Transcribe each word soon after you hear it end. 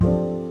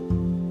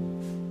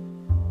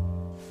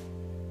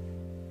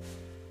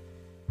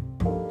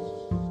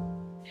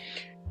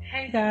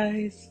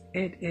Guys,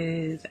 it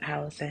is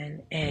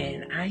Allison,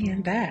 and I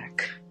am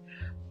back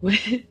with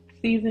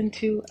season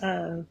 2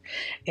 of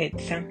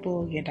It's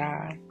Simple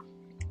Yada.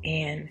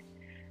 And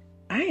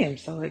I am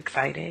so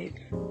excited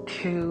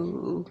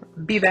to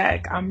be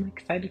back. I'm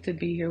excited to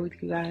be here with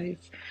you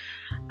guys.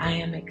 I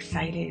am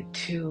excited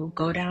to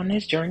go down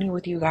this journey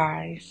with you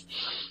guys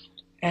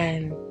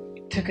and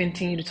to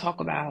continue to talk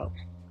about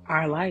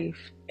our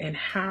life and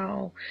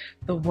how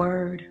the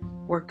word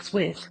works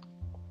with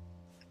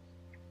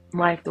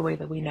life the way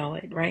that we know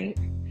it, right?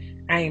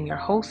 I am your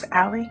host,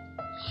 Allie,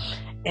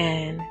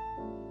 and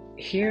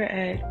here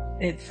at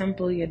It's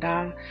Simple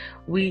Yada,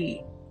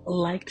 we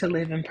like to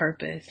live in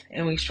purpose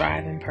and we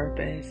strive in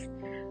purpose.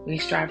 We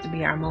strive to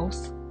be our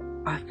most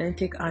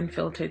authentic,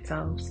 unfiltered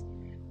selves.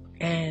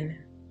 And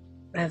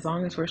as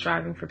long as we're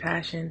striving for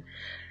passion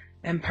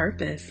and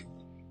purpose,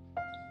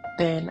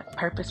 then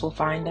purpose will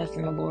find us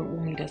and the Lord will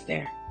meet us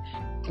there,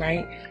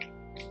 right?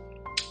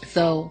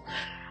 So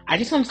I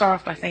just want to start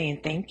off by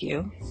saying thank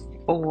you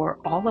for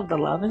all of the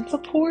love and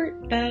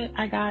support that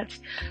I got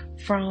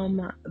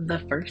from the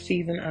first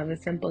season of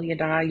It's Simple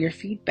Yada. Your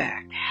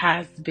feedback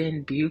has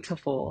been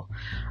beautiful.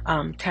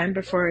 10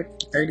 before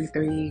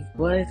 33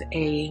 was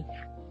a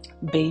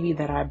baby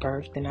that I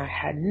birthed and I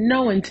had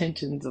no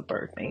intentions of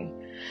birthing.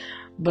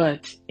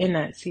 But in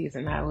that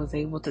season, I was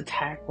able to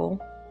tackle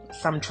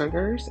some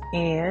triggers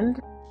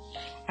and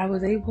I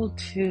was able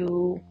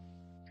to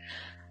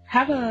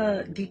have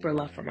a deeper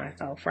love for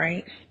myself,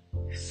 right?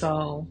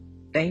 So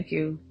thank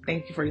you.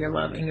 Thank you for your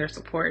love and your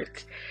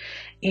support.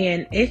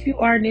 And if you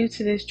are new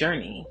to this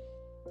journey,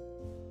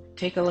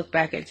 take a look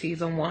back at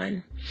season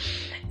 1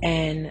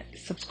 and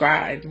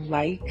subscribe,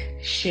 like,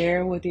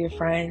 share with your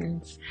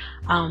friends.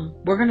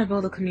 We're going to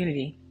build a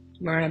community.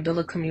 We're going to build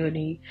a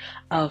community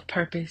of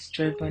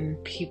purpose-driven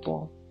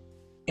people.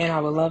 And I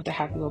would love to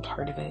have you a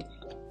part of it.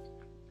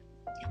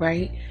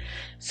 Right?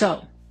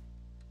 So,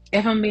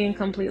 if I'm being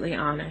completely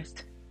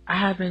honest, I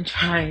have been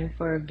trying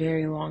for a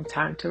very long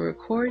time to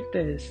record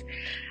this.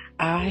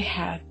 I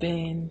have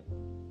been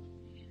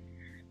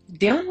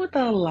dealing with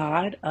a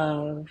lot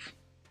of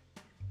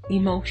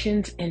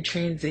emotions and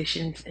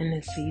transitions in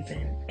this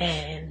season.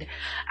 And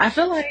I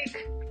feel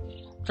like,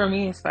 for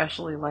me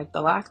especially, like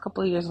the last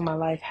couple of years of my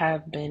life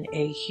have been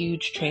a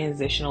huge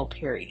transitional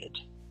period.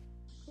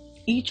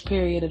 Each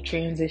period of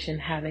transition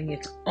having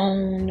its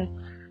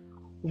own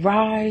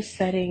rise,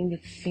 setting,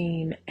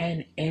 theme,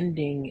 and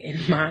ending, in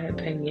my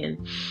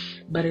opinion.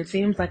 But it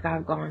seems like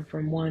I've gone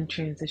from one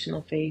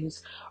transitional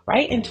phase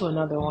right into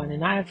another one.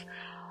 And I've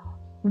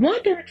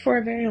wondered for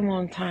a very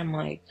long time,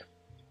 like,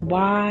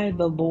 why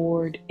the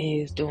Lord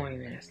is doing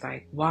this.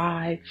 Like,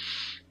 why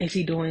is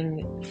He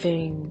doing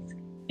things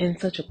in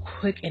such a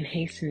quick and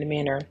hastened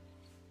manner?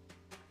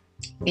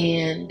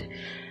 And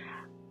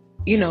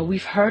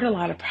we've heard a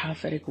lot of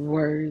prophetic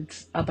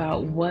words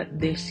about what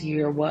this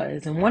year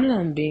was. And one of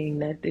them being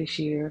that this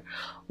year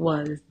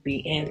was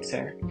the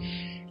answer.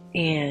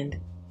 And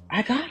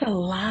I got a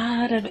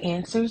lot of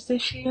answers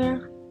this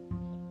year,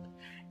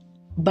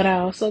 but I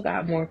also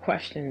got more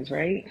questions,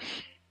 right?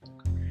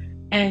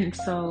 And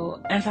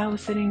so as I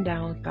was sitting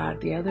down with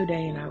God the other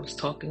day and I was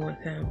talking with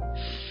Him,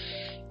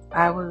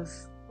 I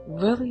was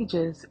really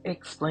just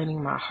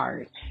explaining my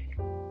heart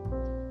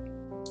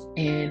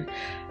and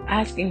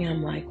asking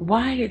Him, like,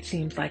 why it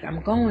seems like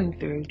I'm going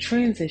through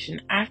transition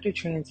after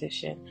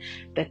transition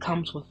that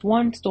comes with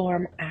one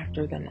storm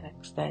after the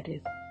next that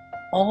is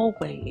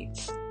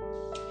always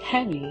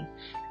heavy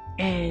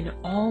and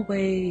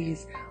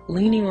always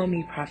leaning on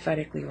me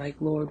prophetically, like,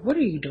 Lord, what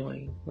are you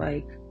doing?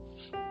 Like,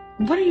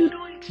 what are you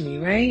doing to me,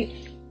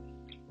 right?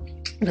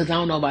 Because I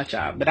don't know about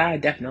y'all, but I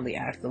definitely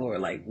asked the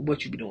Lord, like,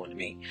 what you be doing to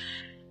me?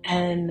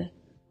 And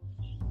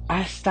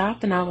I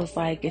stopped and I was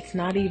like, it's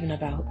not even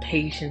about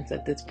patience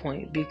at this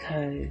point,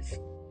 because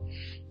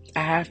I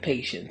have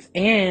patience.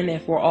 And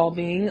if we're all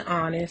being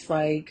honest,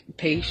 like,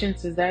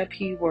 patience is that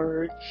P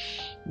word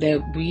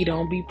that we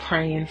don't be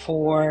praying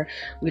for,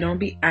 we don't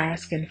be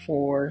asking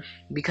for,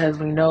 because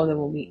we know that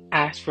when we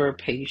ask for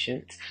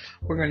patience,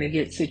 we're going to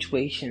get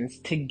situations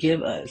to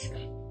give us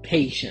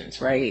patience,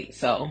 right?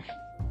 So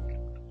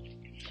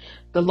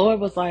the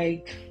Lord was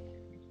like,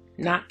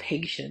 not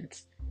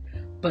patience,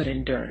 but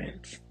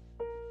endurance.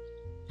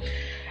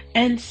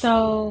 And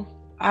so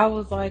I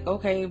was like,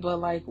 okay, but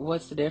like,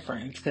 what's the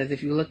difference? Because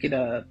if you look it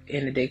up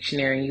in the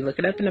dictionary, you look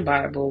it up in the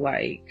Bible,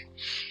 like,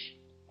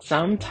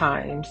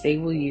 sometimes they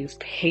will use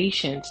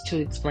patience to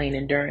explain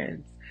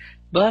endurance.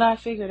 But I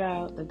figured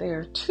out that they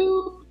are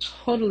two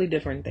totally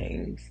different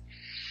things.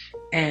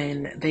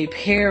 And they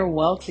pair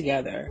well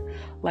together,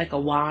 like a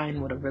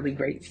wine with a really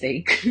great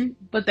steak.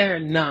 But they're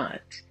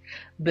not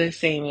the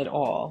same at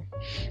all.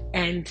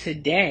 And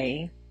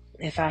today,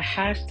 if I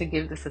have to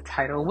give this a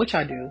title, which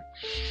I do,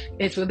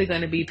 it's really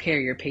going to be pair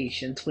your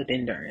patience with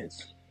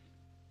endurance.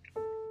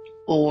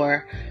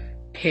 Or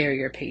pair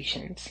your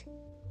patience.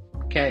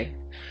 Okay?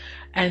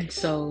 And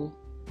so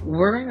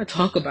we're going to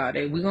talk about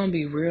it. We're going to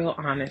be real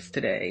honest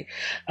today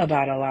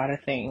about a lot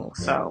of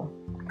things. So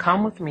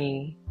come with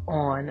me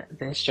on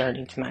this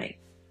journey tonight.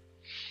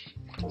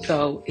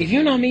 So if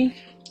you know me,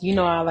 you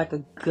know I like a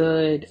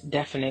good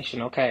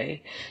definition,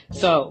 okay?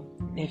 So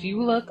if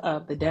you look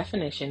up the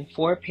definition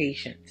for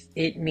patience,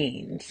 it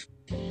means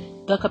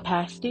the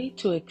capacity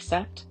to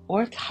accept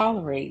or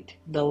tolerate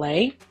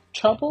delay,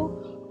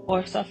 trouble,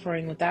 or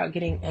suffering without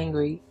getting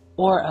angry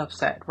or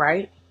upset,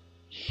 right?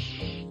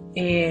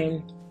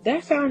 And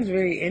that sounds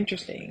very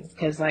interesting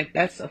because, like,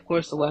 that's of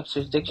course the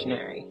Webster's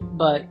Dictionary.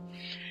 But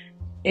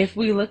if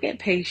we look at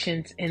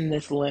patience in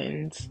this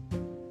lens,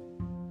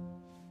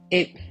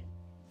 it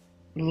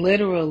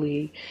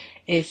literally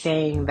is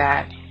saying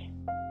that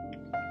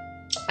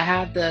I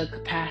have the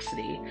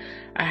capacity,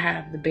 I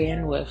have the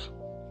bandwidth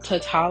to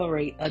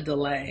tolerate a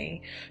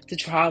delay, to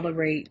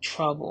tolerate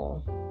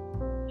trouble,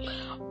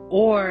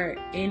 or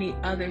any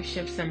other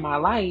shifts in my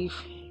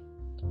life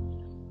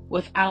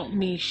without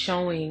me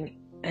showing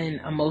an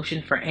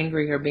emotion for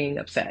angry or being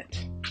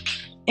upset.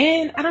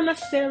 And I don't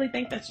necessarily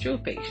think that's true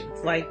of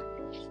patience. Like,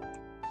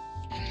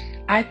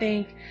 I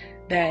think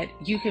that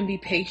you can be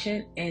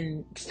patient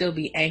and still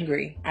be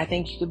angry. I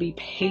think you can be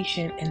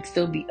patient and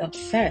still be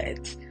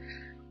upset.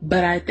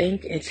 But I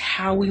think it's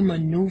how we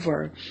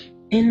maneuver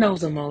in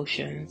those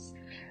emotions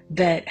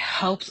that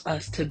helps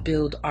us to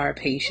build our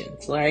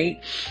patience,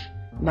 right?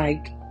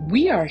 Like,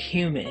 we are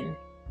human.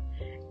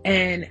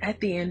 And at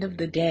the end of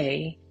the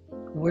day,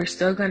 we're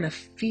still going to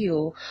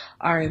feel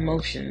our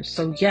emotions.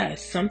 So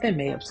yes, something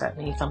may upset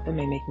me, something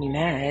may make me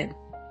mad.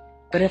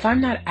 But if I'm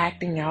not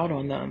acting out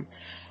on them,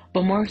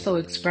 but more so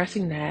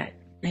expressing that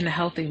in a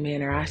healthy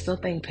manner, I still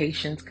think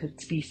patience could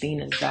be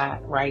seen as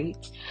that, right?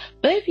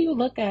 But if you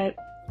look at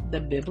the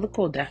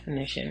biblical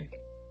definition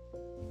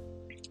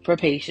for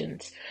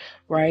patience,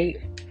 right?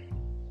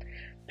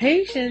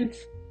 Patience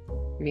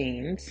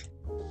means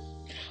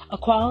a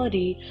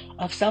quality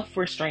of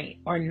self-restraint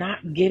or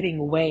not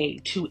giving way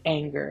to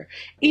anger,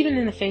 even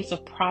in the face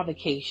of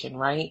provocation,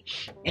 right?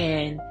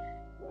 And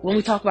when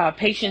we talk about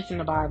patience in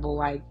the Bible,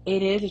 like,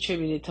 it is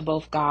attributed to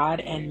both God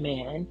and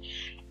man.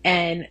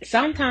 And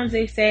sometimes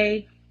they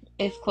say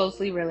it's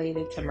closely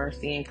related to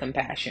mercy and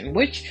compassion,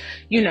 which,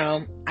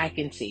 I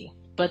can see.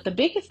 But the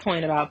biggest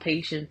point about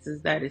patience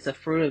is that it's a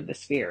fruit of the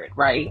Spirit,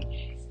 right?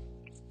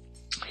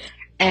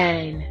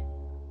 And,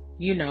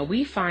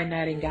 we find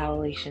that in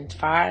Galatians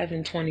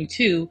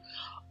 5:22,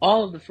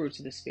 all of the fruits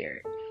of the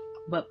Spirit.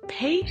 But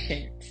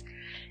patience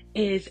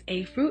is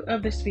a fruit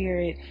of the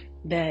Spirit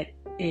that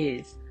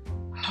is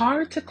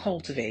hard to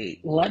cultivate.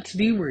 Let's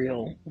be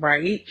real,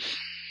 right?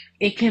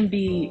 It can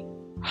be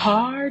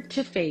hard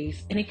to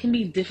face and it can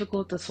be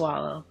difficult to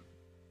swallow,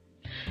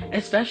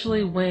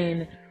 especially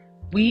when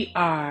we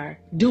are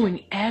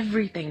doing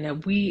everything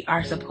that we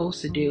are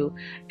supposed to do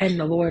and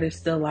the Lord is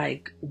still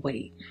like,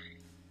 wait.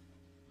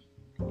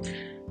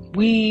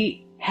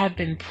 We have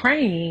been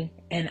praying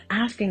and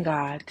asking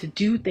God to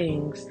do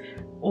things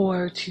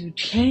or to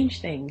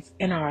change things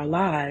in our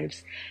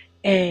lives,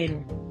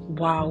 and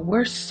while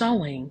we're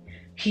sowing,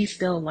 He's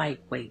still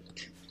like,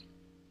 wait.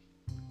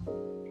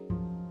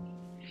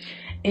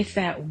 It's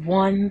that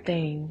one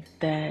thing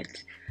that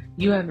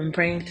you have been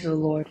praying to the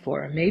Lord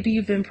for. Maybe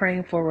you've been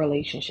praying for a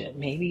relationship.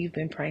 Maybe you've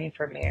been praying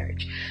for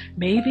marriage.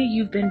 Maybe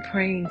you've been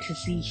praying to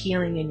see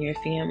healing in your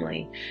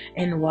family.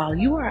 And while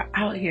you are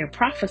out here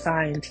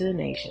prophesying to the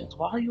nations,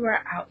 while you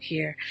are out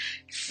here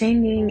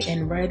singing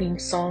and writing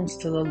songs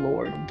to the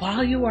Lord,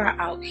 while you are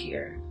out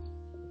here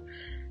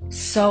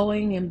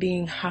sowing and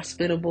being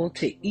hospitable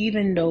to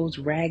even those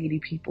raggedy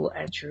people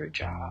at your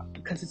job,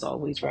 because it's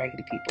always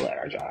raggedy people at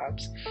our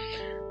jobs,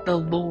 the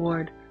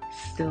Lord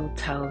still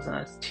tells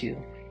us to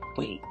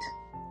wait.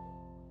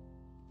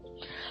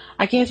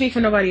 I can't speak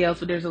for nobody else,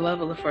 but there's a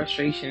level of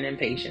frustration and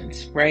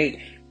patience, right?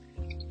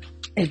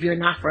 If you're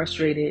not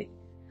frustrated,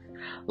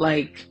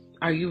 like,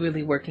 are you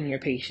really working your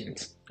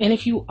patience? And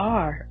if you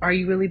are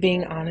you really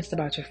being honest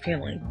about your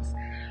feelings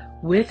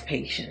with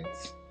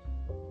patience?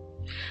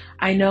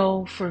 I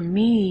know for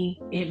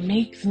me, it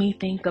makes me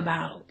think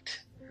about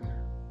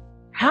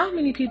how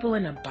many people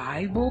in the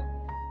Bible,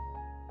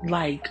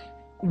 like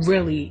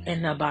really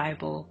in the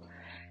Bible,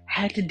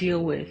 had to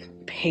deal with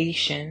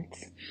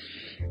patience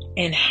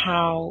and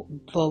how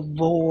the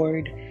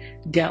Lord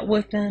dealt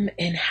with them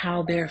and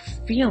how their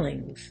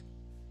feelings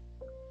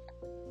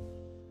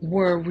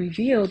were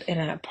revealed in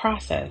that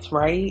process,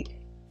 right?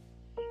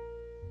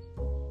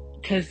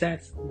 Because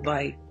that's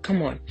like,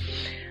 come on,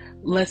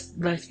 let's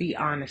be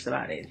honest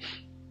about it.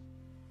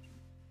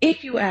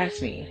 If you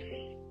ask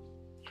me,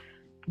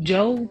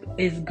 Job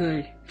is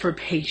good for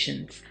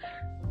patience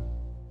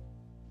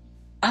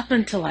up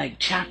until like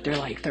chapter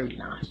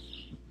 39.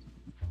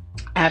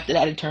 After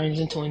that, it turns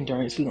into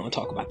endurance. We're going to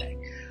talk about that.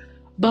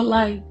 But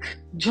like,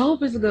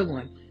 Job is a good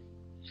one.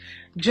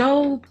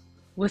 Job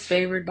was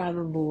favored by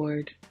the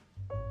Lord.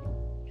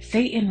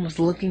 Satan was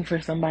looking for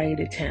somebody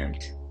to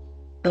tempt.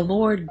 The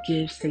Lord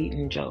gives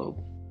Satan Job.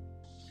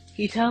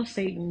 He tells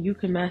Satan, you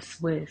can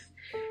mess with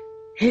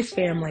his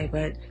family,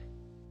 but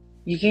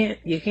you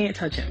can't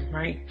touch him,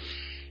 right?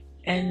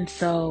 And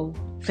so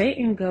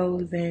Satan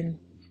goes and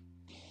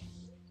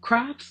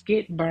crops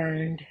get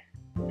burned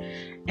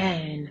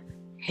and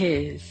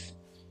his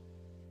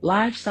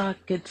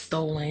livestock gets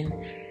stolen,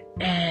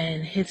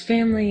 and his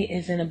family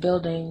is in a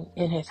building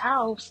in his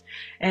house,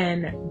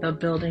 and the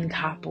building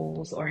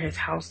topples or his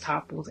house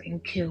topples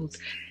and kills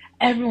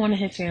everyone in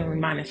his family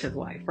minus his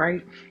wife,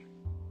 right?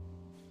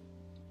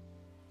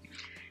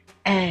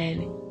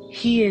 And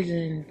he is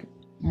in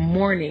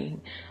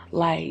mourning,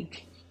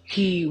 like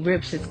he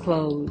rips his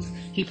clothes,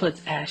 he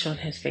puts ash on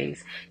his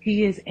face.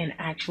 He is in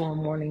actual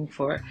mourning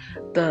for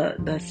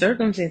the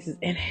circumstances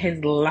in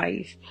his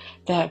life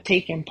that have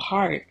taken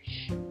part,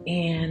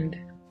 and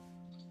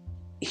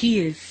he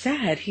is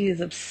sad, he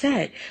is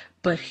upset,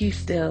 but he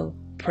still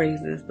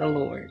praises the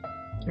Lord,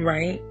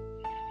 right?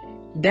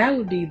 That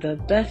would be the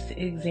best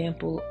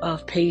example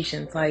of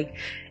patience. Like,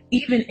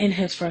 even in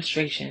his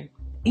frustration,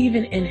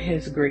 even in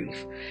his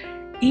grief,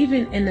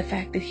 even in the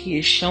fact that he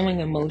is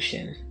showing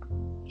emotion,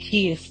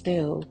 he is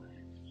still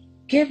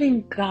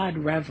giving God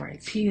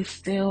reverence. He is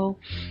still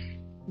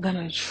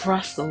gonna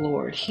trust the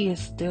Lord. He is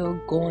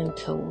still going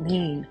to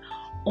lean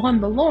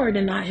on the Lord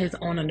and not his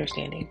own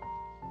understanding.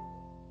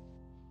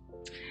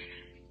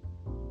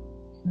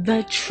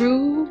 The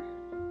true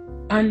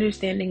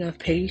understanding of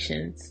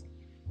patience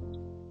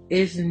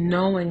is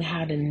knowing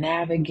how to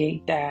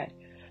navigate that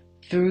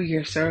through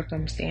your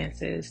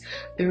circumstances,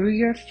 through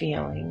your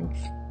feelings,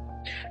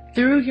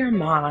 through your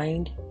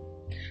mind,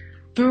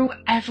 through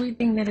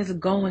everything that is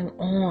going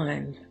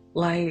on.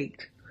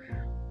 Like,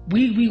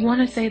 we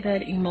want to say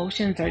that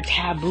emotions are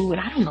taboo, and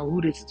I don't know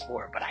who this is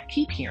for, but I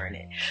keep hearing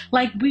it.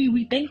 Like,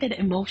 we think that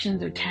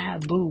emotions are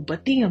taboo,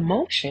 but the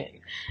emotion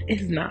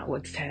is not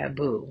what's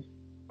taboo.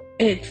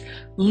 It's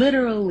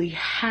literally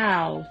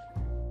how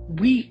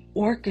we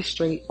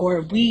orchestrate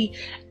or we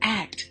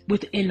act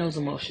within those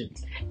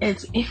emotions.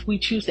 It's if we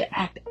choose to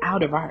act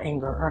out of our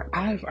anger or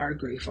out of our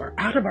grief or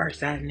out of our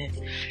sadness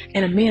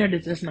in a manner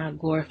that does not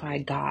glorify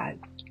God.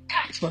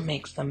 That's what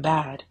makes them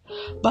bad.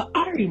 But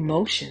our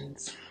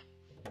emotions,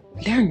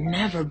 they're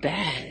never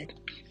bad.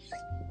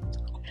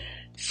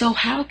 So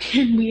how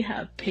can we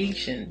have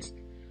patience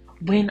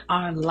when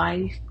our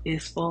life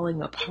is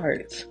falling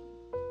apart?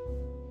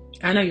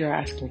 I know you're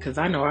asking, because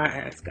I know I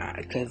asked God,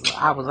 because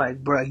I was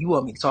like, bruh, you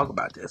want me to talk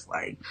about this?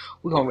 Like,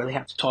 we're going to really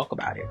have to talk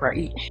about it,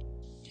 right?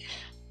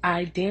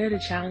 I dare to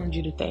challenge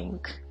you to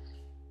think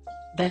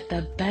that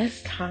the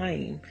best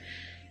time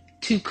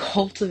to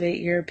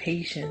cultivate your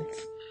patience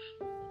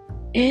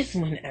is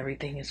when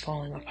everything is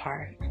falling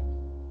apart.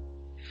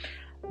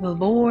 The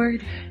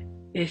Lord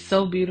is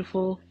so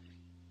beautiful,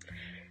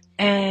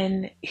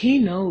 and he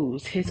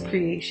knows his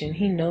creation.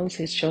 He knows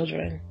his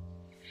children.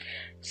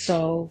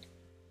 So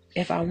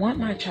if I want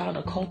my child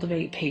to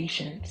cultivate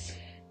patience,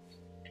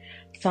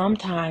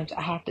 sometimes I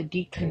have to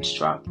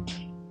deconstruct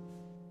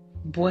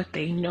what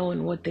they know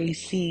and what they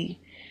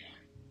see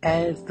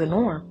as the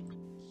norm.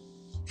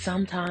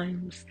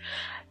 Sometimes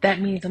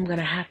that means I'm going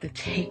to have to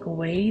take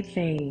away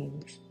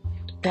things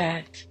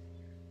that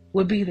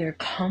would be their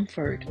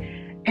comfort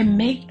and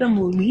make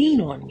them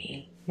lean on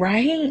me,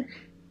 right?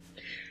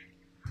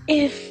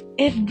 If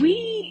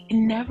we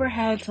never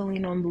had to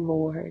lean on the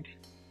Lord,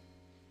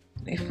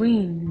 if we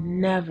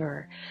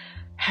never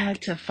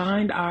had to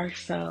find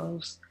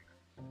ourselves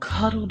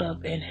cuddled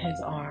up in his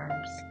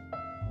arms,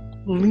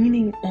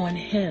 leaning on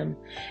him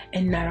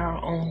and not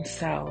our own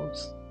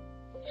selves,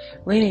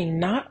 leaning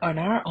not on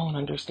our own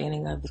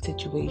understanding of the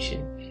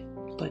situation,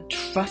 but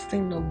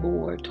trusting the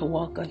Lord to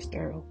walk us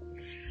through,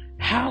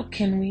 how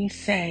can we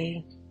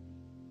say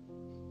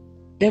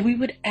that we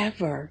would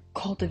ever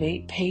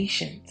cultivate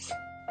patience?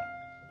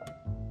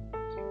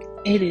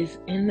 It is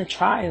in the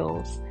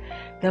trials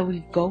that we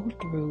go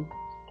through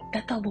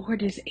that the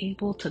Lord is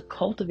able to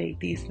cultivate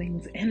these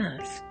things in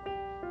us.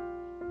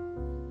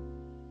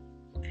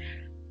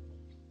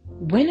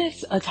 When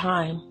it's a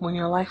time when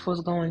your life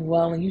was going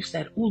well and you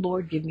said, "Oh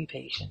Lord, give me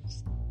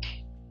patience,"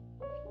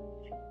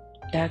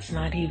 that's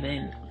not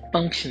even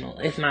functional.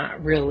 It's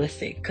not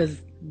realistic,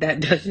 because that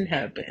doesn't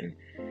happen.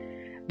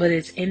 But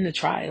it's in the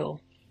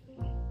trial.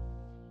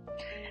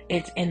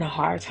 It's in the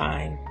hard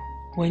time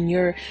when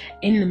you're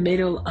in the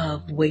middle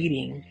of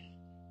waiting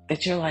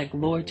that you're like,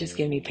 "Lord, just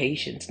give me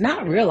patience,"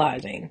 not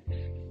realizing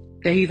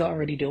that he's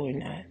already doing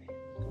that,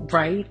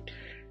 right?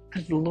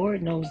 Because the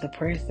Lord knows the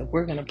prayers that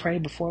we're going to pray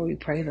before we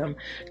pray them.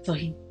 So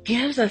he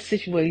gives us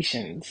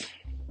situations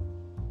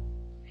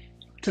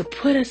to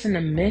put us in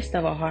the midst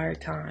of a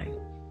hard time,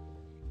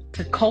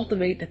 to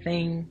cultivate the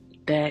thing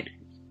that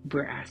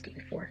we're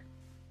asking for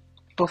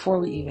before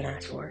we even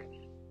ask for it.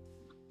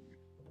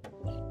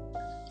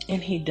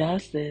 And he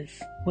does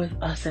this with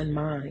us in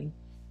mind,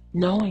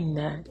 knowing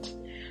that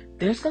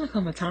there's going to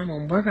come a time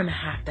when we're going to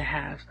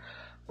have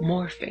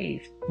more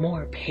faith,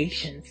 more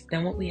patience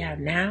than what we have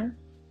now.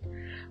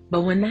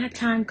 But when that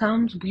time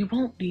comes, we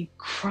won't be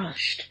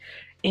crushed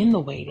in the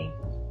waiting.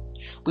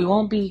 We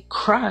won't be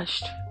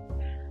crushed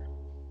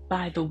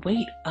by the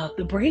weight of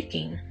the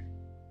breaking.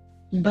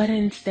 But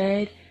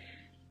instead,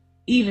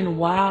 even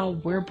while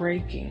we're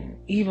breaking,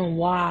 even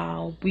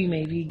while we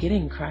may be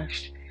getting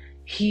crushed,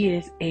 he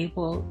is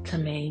able to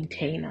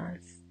maintain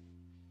us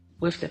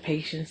with the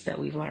patience that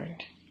we've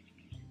learned.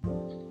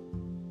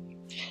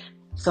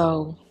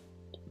 So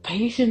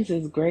patience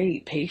is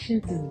great.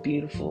 Patience is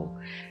beautiful.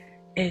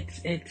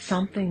 It's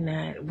something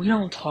that we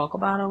don't talk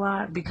about a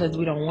lot because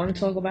we don't want to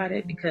talk about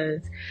it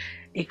because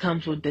it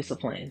comes with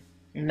discipline.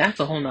 And that's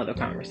a whole nother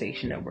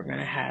conversation that we're going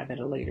to have at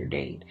a later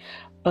date.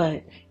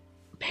 But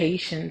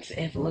patience,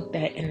 if looked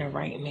at in the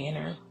right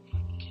manner,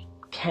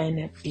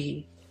 can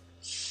be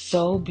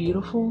so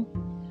beautiful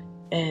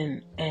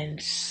and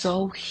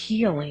so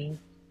healing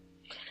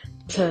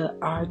to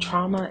our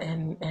trauma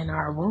and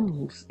our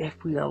wounds if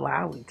we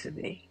allow it to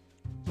be.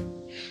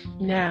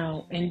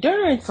 Now,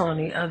 endurance, on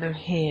the other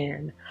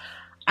hand,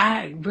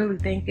 I really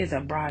think is a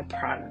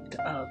byproduct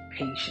of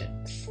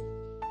patience.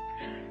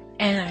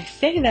 And I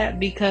say that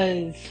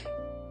because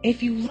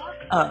if you look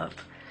up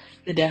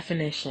the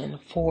definition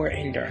for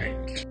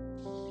endurance,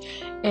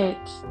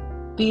 it's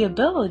the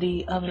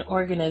ability of an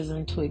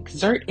organism to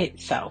exert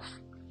itself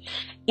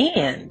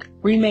and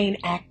remain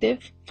active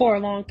for a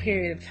long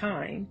period of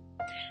time,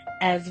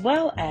 as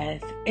well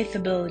as its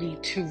ability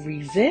to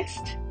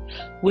resist,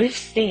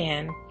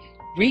 withstand,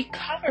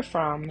 recover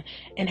from,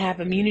 and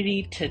have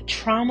immunity to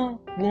trauma,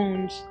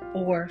 wounds,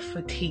 or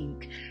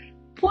fatigue.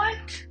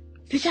 What?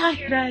 Did y'all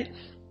hear that?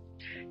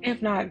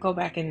 If not, go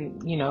back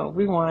and,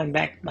 rewind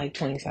back like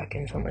 20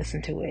 seconds and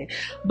listen to it.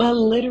 But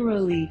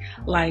literally,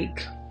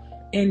 like,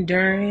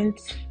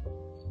 endurance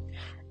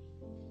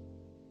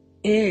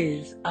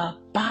is a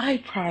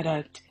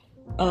byproduct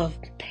of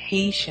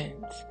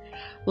patience.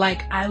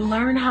 Like, I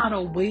learned how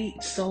to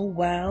wait so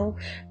well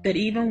that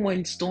even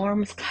when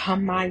storms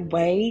come my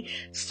way,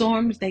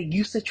 storms that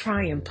used to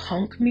try and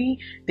punk me,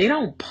 they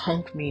don't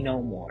punk me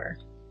no more.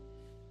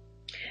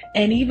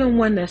 And even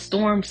when the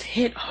storms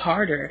hit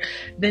harder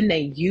than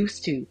they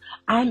used to,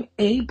 I'm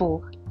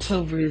able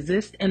to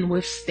resist and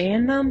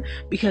withstand them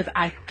because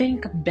I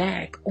think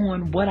back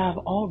on what I've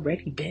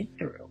already been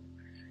through.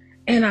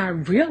 And I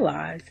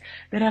realized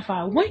that if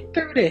I went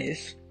through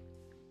this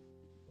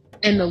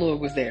and the Lord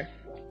was there,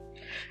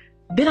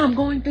 then I'm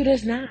going through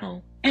this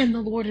now and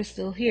the Lord is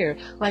still here.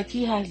 Like,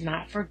 he has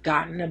not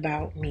forgotten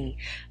about me.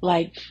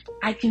 Like,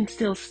 I can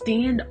still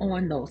stand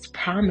on those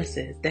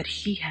promises that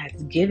he has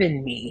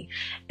given me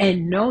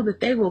and know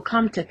that they will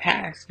come to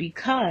pass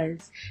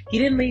because he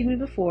didn't leave me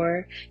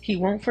before. He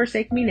won't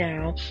forsake me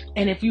now.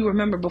 And if you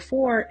remember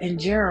before in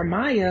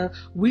Jeremiah,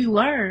 we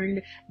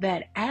learned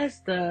that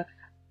as the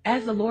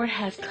Lord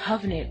has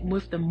covenant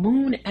with the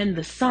moon and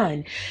the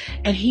sun,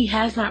 and he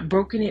has not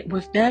broken it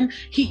with them,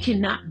 he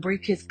cannot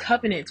break his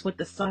covenants with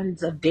the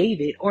sons of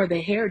David or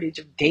the heritage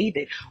of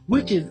David,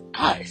 which is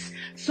us.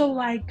 So,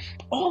 like,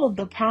 all of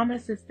the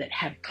promises that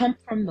have come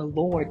from the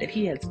Lord that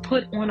he has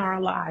put on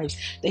our lives,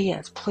 that he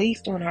has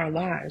placed on our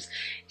lives,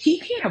 he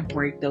can't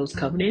break those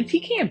covenants. He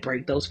can't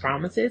break those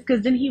promises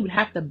because then he would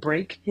have to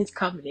break his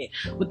covenant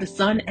with the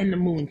sun and the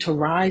moon to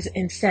rise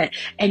and set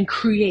and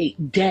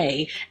create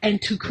day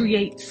and to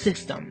create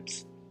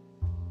systems,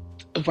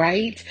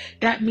 right?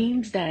 That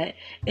means that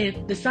if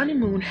the sun and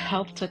moon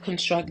help to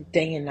construct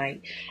day and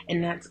night,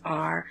 and that's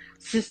our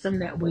system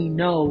that we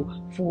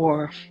know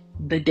for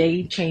the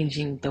day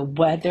changing, the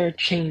weather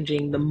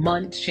changing, the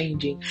months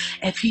changing,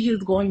 if he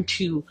is going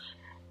to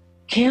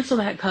cancel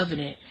that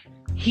covenant,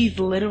 he's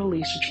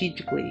literally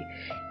strategically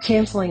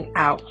canceling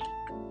out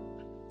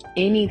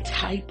any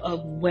type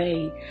of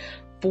way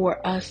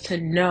for us to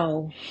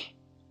know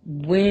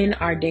when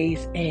our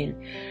days end.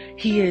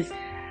 He is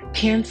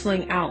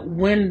canceling out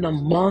when the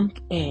month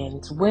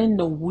ends, when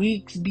the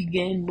weeks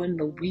begin, when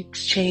the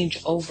weeks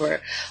change over.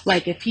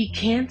 Like, if he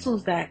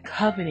cancels that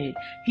covenant,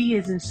 he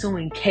is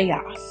ensuing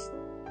chaos,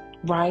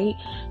 right?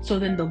 So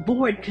then the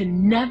Lord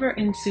can never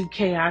ensue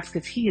chaos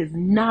because he is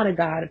not a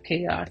God of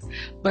chaos,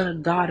 but a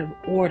God of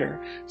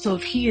order. So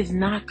if he is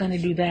not going to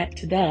do that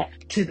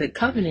to the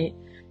covenant,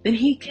 then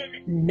he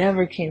can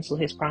never cancel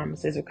his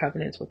promises or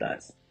covenants with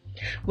us.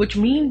 Which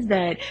means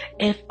that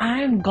if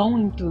I'm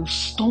going through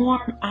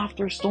storm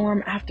after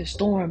storm after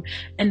storm,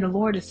 and the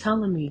Lord is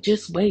telling me,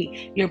 just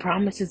wait, your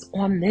promise is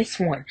on this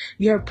one,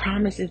 your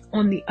promise is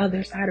on the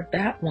other side of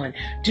that one,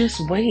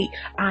 just wait,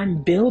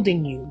 I'm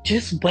building you,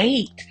 just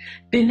wait,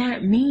 then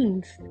that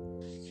means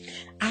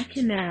I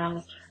can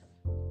now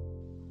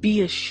be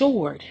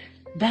assured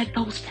that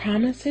those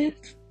promises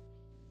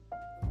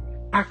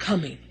are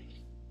coming.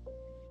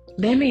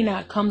 They may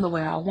not come the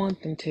way I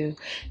want them to.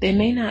 They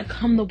may not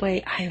come the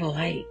way I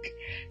like.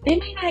 They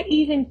may not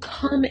even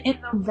come in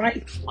the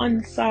right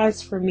font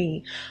size for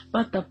me.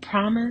 But the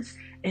promise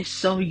is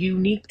so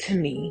unique to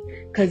me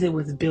because it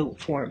was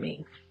built for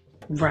me,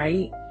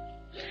 right?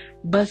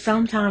 But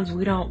sometimes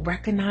we don't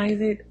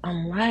recognize it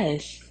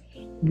unless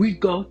we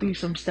go through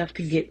some stuff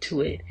to get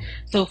to it.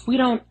 So if we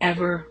don't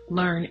ever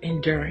learn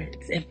endurance,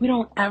 if we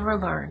don't ever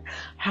learn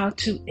how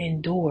to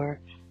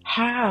endure,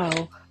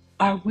 how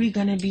are we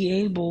going to be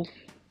able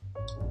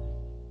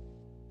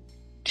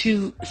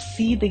to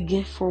see the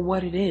gift for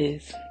what it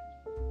is?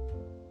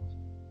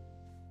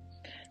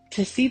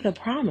 To see the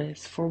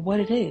promise for what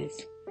it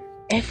is?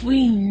 If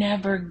we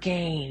never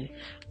gain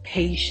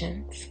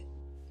patience,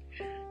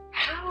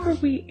 how are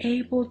we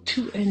able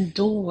to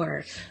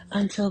endure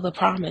until the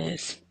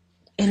promise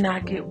and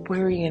not get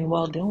weary in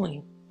well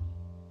doing?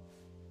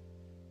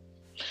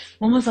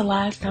 When was the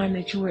last time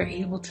that you were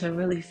able to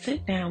really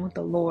sit down with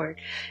the Lord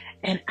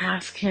and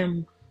ask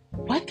Him,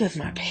 what does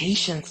my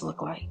patience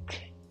look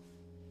like?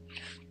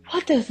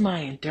 What does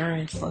my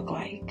endurance look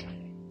like?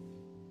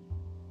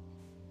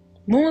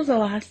 When was the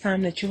last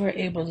time that you were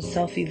able to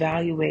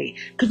self-evaluate?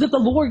 Because if the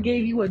Lord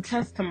gave you a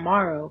test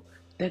tomorrow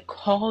that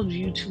called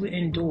you to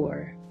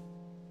endure,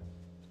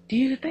 do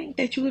you think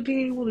that you would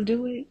be able to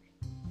do it?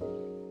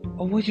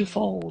 Or would you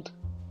fold?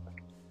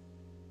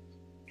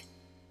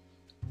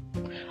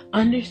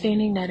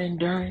 Understanding that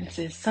endurance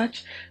is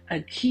such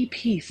a key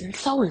piece, and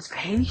so is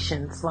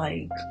patience.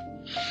 Like,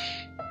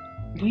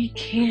 we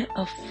can't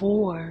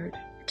afford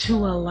to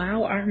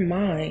allow our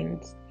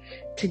minds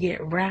to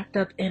get wrapped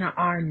up in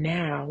our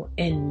now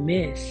and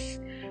miss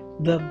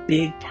the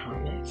big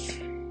promise.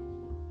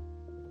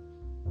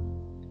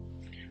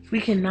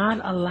 We cannot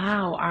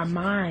allow our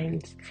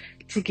minds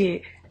to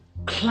get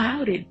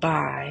clouded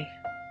by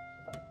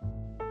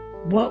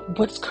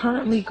what's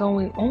currently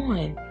going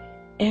on,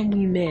 and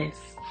we miss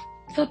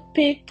the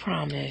big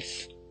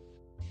promise,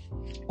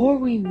 or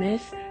we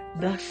miss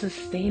the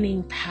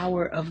sustaining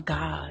power of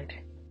God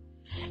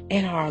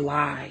in our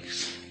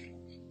lives.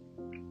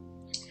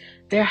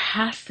 There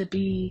has to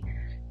be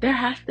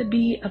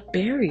a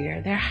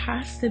barrier. There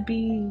has to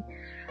be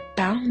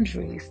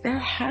boundaries. There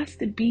has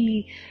to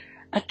be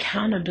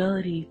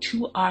accountability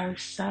to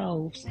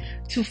ourselves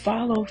to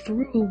follow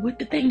through with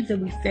the things that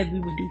we said we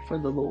would do for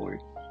the Lord.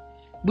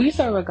 We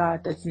serve a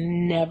God that's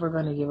never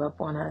going to give up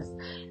on us,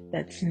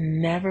 that's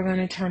never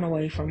going to turn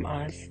away from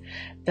us,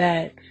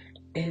 that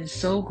is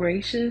so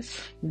gracious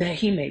that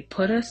He may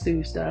put us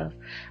through stuff,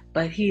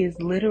 but He is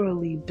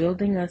literally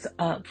building us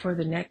up for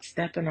the next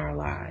step in our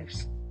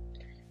lives.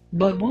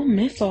 But we'll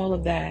miss all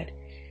of that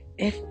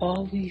if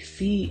all we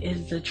see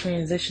is the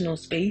transitional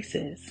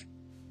spaces.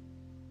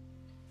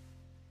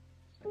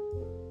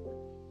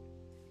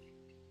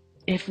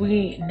 If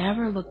we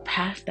never look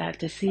past that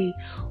to see,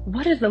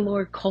 what is the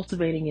Lord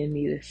cultivating in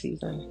me this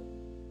season?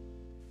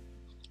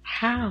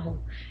 How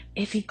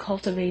is He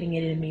cultivating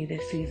it in me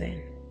this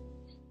season?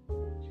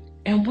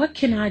 And what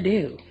can I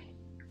do?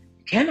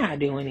 Can I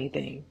do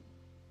anything?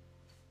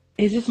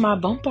 Is this my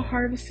bumper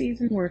harvest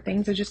season where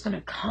things are just going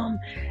to come,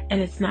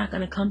 and it's not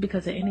going to come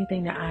because of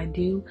anything that I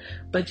do,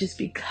 but just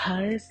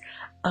because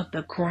of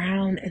the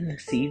ground and the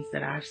seeds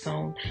that I've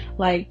sown?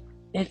 Like,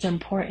 it's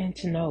important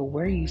to know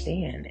where you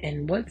stand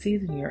and what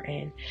season you're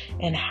in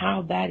and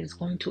how that is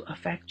going to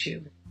affect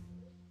you.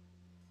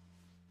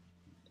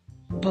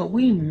 But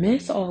we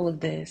miss all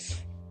of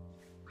this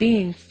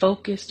being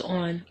focused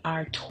on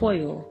our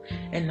toil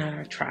and not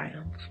our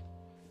triumph.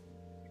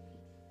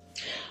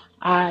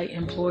 I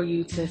implore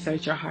you to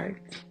search your heart,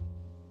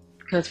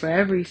 because for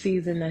every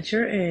season that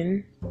you're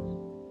in,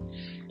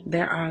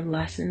 there are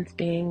lessons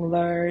being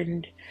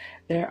learned.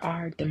 There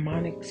are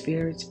demonic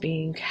spirits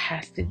being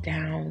casted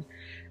down.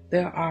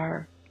 There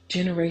are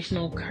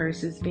generational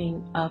curses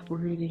being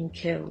uprooted and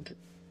killed.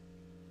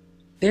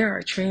 There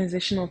are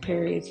transitional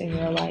periods in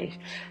your life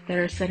that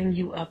are setting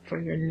you up for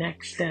your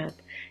next step.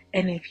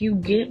 And if you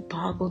get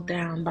boggled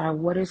down by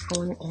what is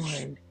going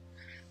on,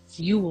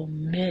 you will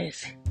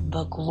miss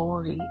the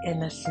glory in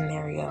the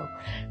scenario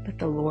that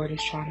the Lord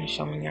is trying to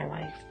show in your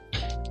life.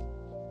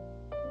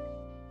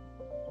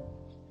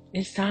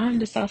 It's time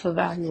to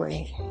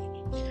self-evaluate.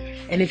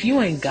 And if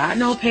you ain't got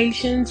no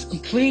patience,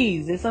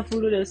 please, it's a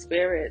fruit of the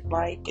Spirit.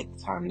 Like,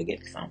 it's time to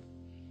get some.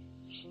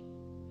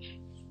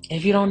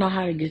 If you don't know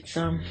how to get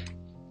some,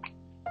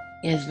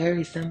 it's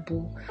very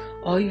simple.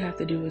 All you have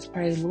to do is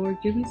pray, Lord,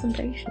 give me some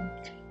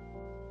patience.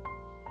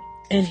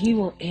 And He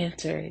will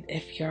answer it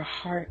if your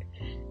heart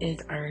is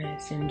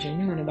earnest and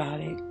genuine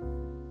about it.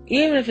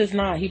 Even if it's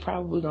not, He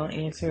probably gonna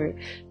answer it,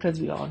 because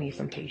we all need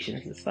some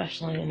patience,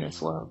 especially in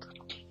this world.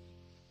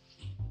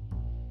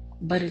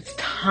 But it's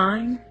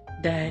time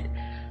that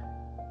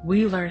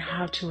we learn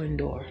how to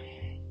endure.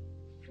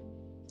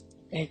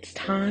 It's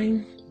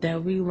time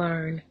that we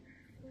learn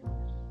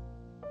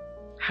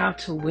how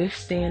to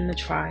withstand the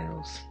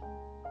trials,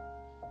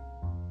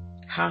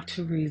 how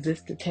to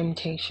resist the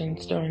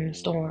temptations during the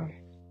storm,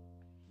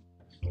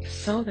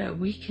 so that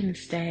we can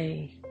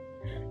stay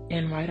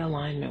in right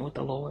alignment with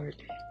the Lord.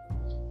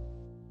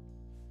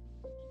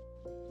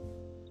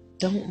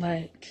 Don't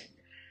let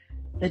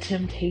the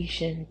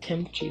temptation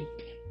tempt you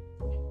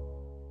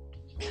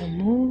to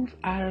move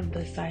out of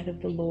the sight of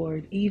the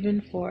Lord,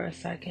 even for a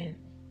second,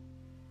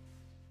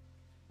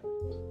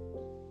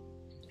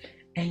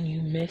 and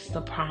you miss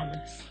the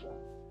promise.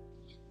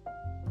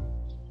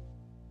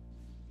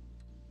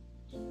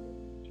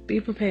 Be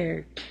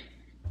prepared.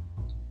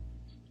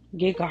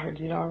 Get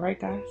guarded, all right,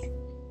 guys?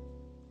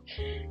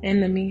 In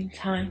the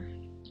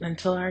meantime,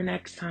 until our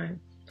next time,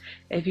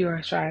 if you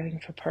are striving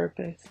for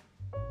purpose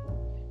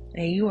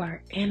and you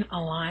are in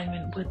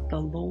alignment with the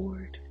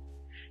Lord,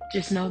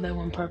 just know that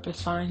when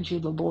purpose finds you,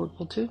 the Lord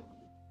will too.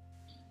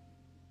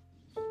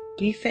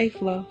 Be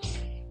safe, loves.